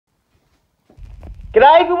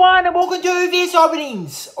G'day everyone and welcome to VHS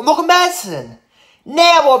Openings. I'm Lachlan Madison.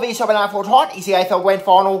 Now our VHS opening for tonight is the AFL Grand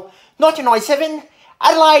Final 1997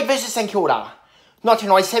 Adelaide versus St Kilda.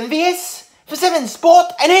 1997 VS for 7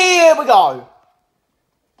 Sport, and here we go.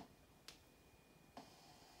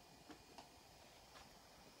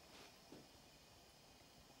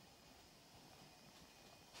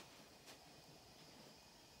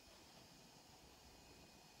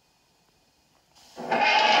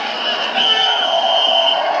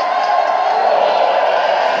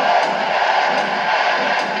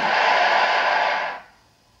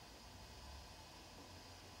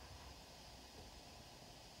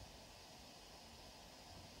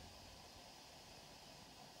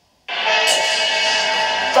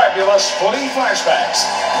 Fabulous Footy Flashbacks,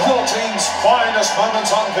 your team's finest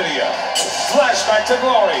moments on video. Flashback to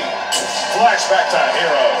glory. Flashback to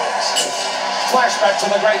heroes. Flashback to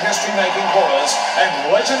the great history-making quarters and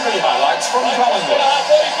legendary highlights from Collingwood.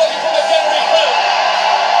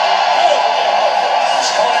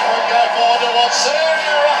 Collingwood go forward towards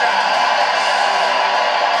Scenario Rocker.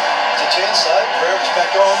 It's a chance though, Brewer's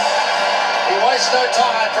back on. He wastes no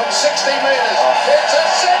time from 60 metres. It's a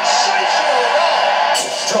sensational goal.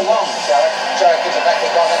 Geelong. Jarrett gives it back to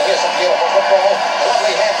Gong, and here's some beautiful football. A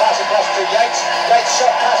lovely hand pass across to Yates. Yates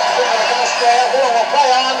shot passes into the goal square. Water will play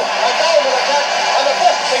on. A goal with a touch, and the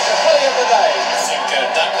first piece of footy of the day. I think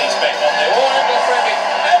Dunkley's back on there. Oh, Ebler for Ebby.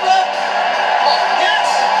 Ebler! Oh, yes!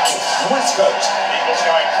 West Coast. Eagles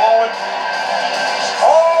going forward.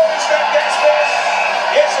 Oh, he's got gas there.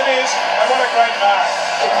 Yes, it is. And what a great mark.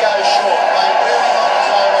 It goes short. Playing really on his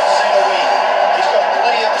own on centre wing. He's got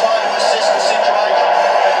plenty of time to assess the situation.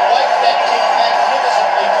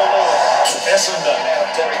 Essendon. Now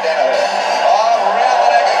Terry Danaher. Oh, round the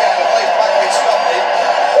neck again. At least Buckley stopped him.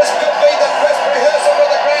 This could be the press rehearsal for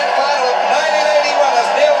the grand final of 1981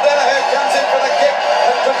 as Neil Danaher comes in for the kick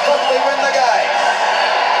and could probably win the game.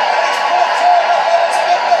 And he's brought forward the ball. It's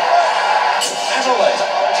been the front. Adelaide.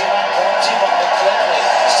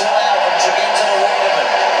 Still out from Tregear to the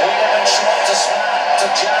Wiedemann. Wiedemann shot to Smart to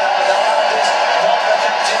Jarman. The Landers. Walker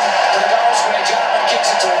comes in to the goal square. Jarman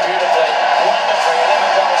kicks it to him beautifully. Wonderfully.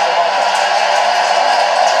 11 goals for Walker.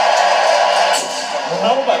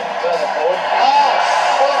 Melbourne. Further forward.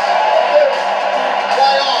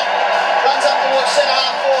 Play on. Runs up towards centre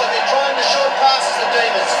half forward. They're trying to short passes the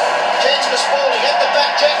Demons. Chance for Spalding. At the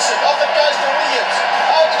back, Jackson. Off it goes to Williams.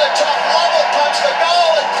 Over the top. Lovell punch the goal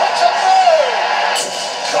and puts it through.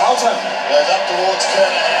 Carlton. Goes up towards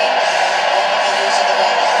Kernahan. Wonderful use of the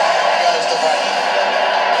ball. Goes to Bradley.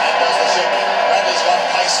 And does the shipping. Bradley's got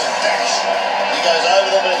pace and dash. He goes over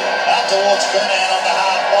the middle. Up towards Kernahan on the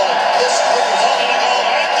half volley. This quickens on in a goal.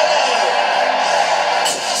 And below.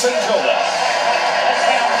 St Kilda. That's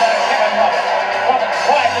down Kevin Roberts. Roberts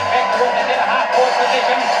tries it back towards the centre half forward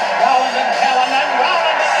position. Rowland and Helen and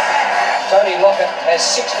Rowland at the back. Tony Lockett has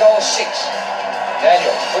 6 goals, 6.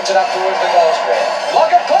 Daniel puts it up towards the goal square.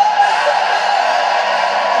 Lockett plays!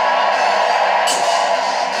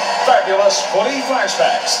 Fabulous Footy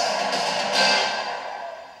Flashbacks.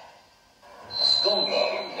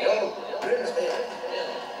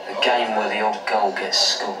 The game where the odd goal gets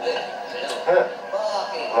scored. Well,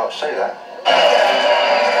 I'll see that.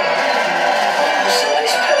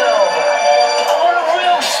 What a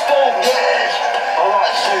real sport! Yes, I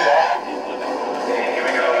like to see that.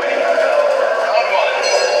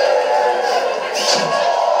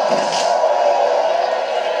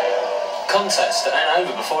 Contest that ain't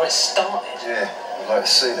over before it started. Yeah, I'd like to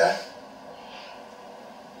see that.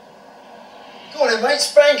 Go on then, mate,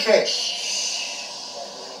 spank it.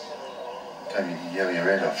 Maybe you can yell your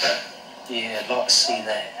head off that. Yeah, I'd like to see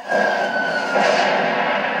that.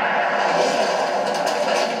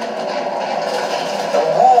 A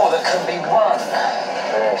war that can be won.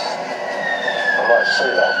 Yes, I'd like to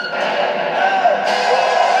see that.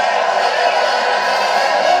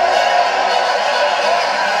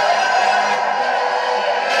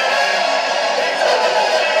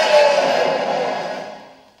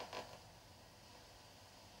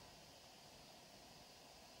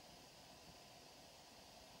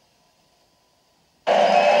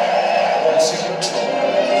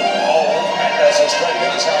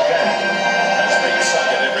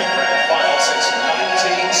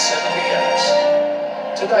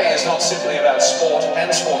 Today is not simply about sport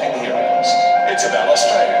and sporting heroes. It's about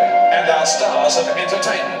Australia and our stars of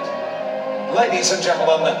entertainment. Ladies and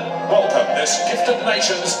gentlemen, welcome this gifted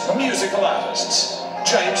nation's musical artists.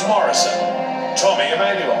 James Morrison, Tommy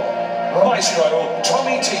Emmanuel, Maestro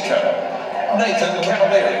Tommy Tico, Nathan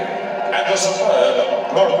Cavalieri, and the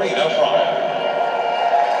superb Marina Pryor.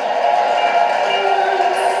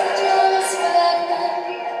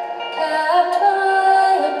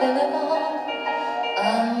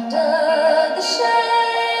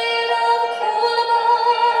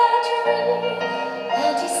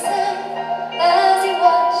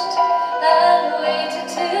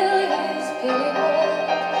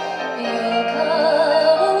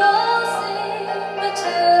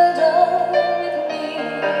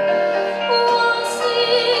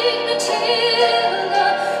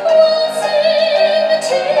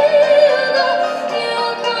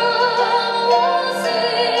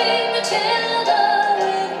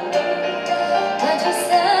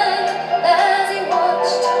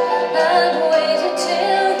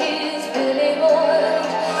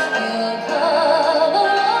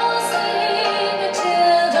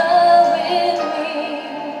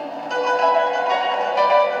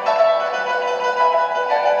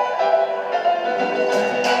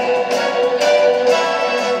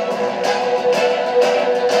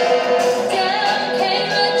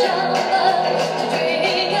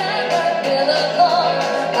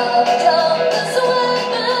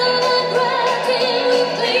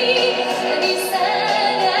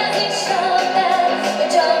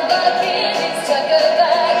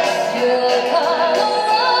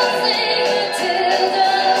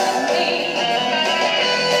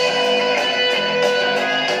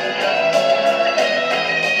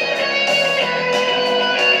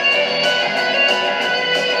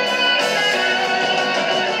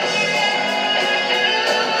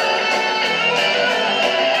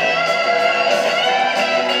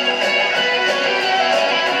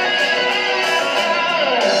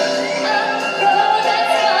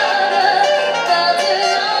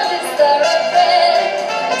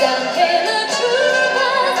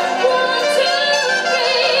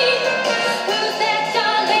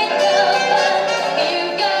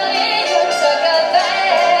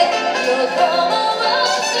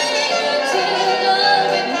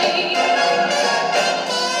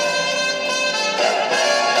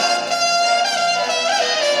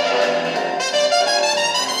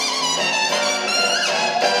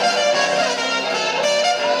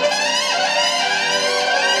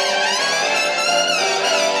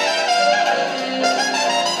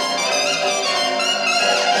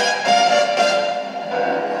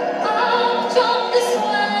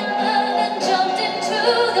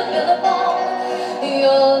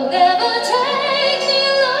 You'll never take me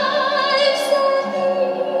alive, said he.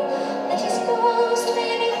 And his ghost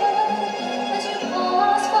may be heard as you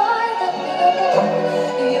pass by that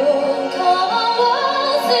billboard. You'll come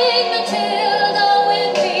waltzing Matilda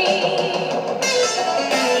with me.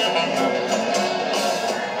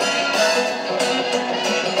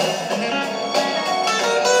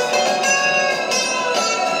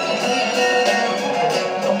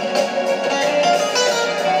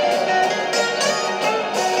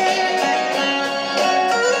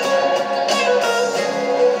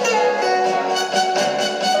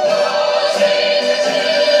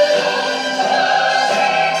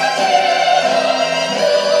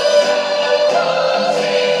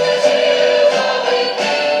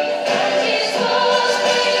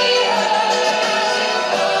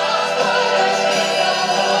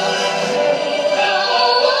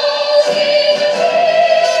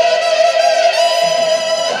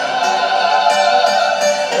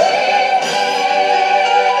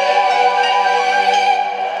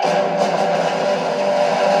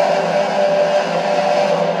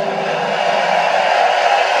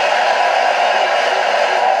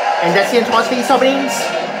 And that's the entire speed submarines.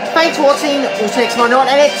 Thanks for watching. We'll see you next Monday night,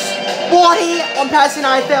 and it's Whitey on Passing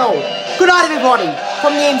AFL. Good night, everybody,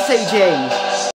 from the MCG.